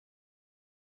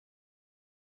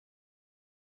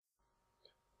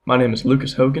My name is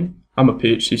Lucas Hogan. I'm a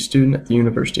PhD student at the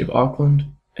University of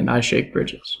Auckland, and I shake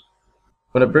bridges.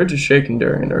 When a bridge is shaken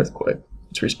during an earthquake,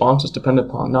 its response is dependent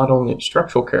upon not only its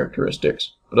structural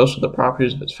characteristics, but also the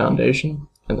properties of its foundation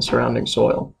and the surrounding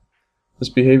soil. This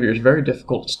behavior is very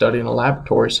difficult to study in a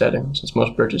laboratory setting since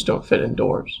most bridges don't fit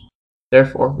indoors.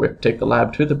 Therefore, we have to take the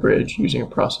lab to the bridge using a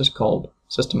process called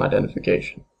system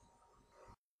identification.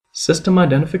 System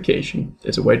identification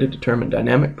is a way to determine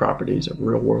dynamic properties of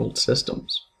real-world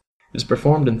systems. It is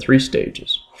performed in 3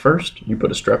 stages. First, you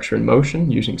put a structure in motion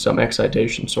using some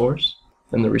excitation source.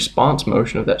 Then the response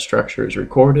motion of that structure is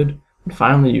recorded. And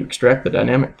finally, you extract the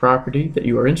dynamic property that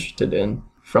you are interested in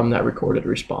from that recorded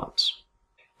response.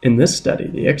 In this study,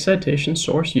 the excitation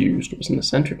source used was an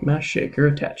eccentric mass shaker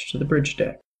attached to the bridge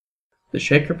deck. The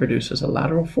shaker produces a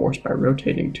lateral force by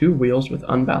rotating 2 wheels with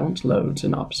unbalanced loads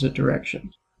in opposite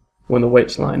directions. When the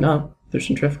weights line up, their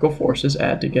centrifugal forces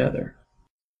add together.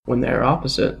 When they are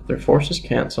opposite, their forces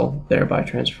cancel, thereby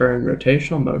transferring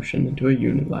rotational motion into a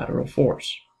unilateral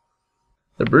force.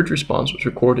 The bridge response was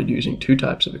recorded using 2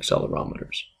 types of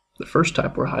accelerometers. The first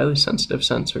type were highly sensitive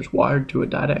sensors wired to a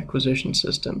data acquisition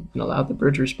system and allowed the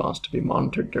bridge response to be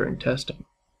monitored during testing.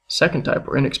 The second type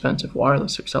were inexpensive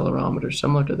wireless accelerometers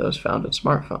similar to those found in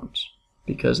smartphones.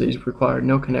 Because these required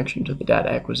no connection to the data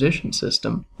acquisition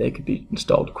system, they could be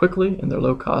installed quickly and their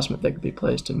low cost meant they could be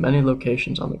placed in many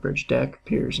locations on the bridge deck,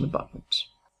 piers, and abutments.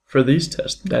 For these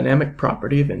tests, the dynamic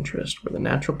property of interest were the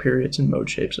natural periods and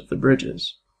mode shapes of the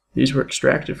bridges. These were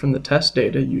extracted from the test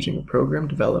data using a program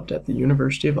developed at the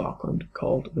University of Auckland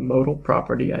called the Modal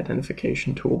Property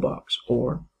Identification Toolbox,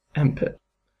 or MPIT.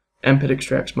 MPIT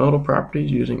extracts modal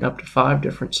properties using up to 5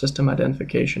 different system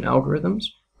identification algorithms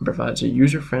and provides a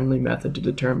user-friendly method to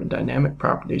determine dynamic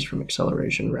properties from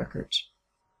acceleration records.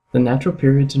 The natural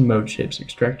periods and mode shapes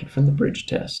extracted from the bridge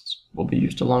tests will be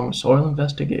used along with soil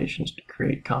investigations to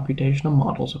create computational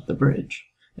models of the bridge,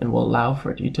 and will allow for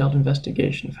a detailed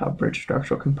investigation of how bridge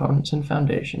structural components and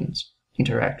foundations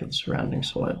interact with the surrounding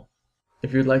soil.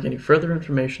 If you would like any further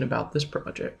information about this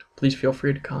project, please feel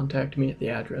free to contact me at the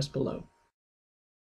address below.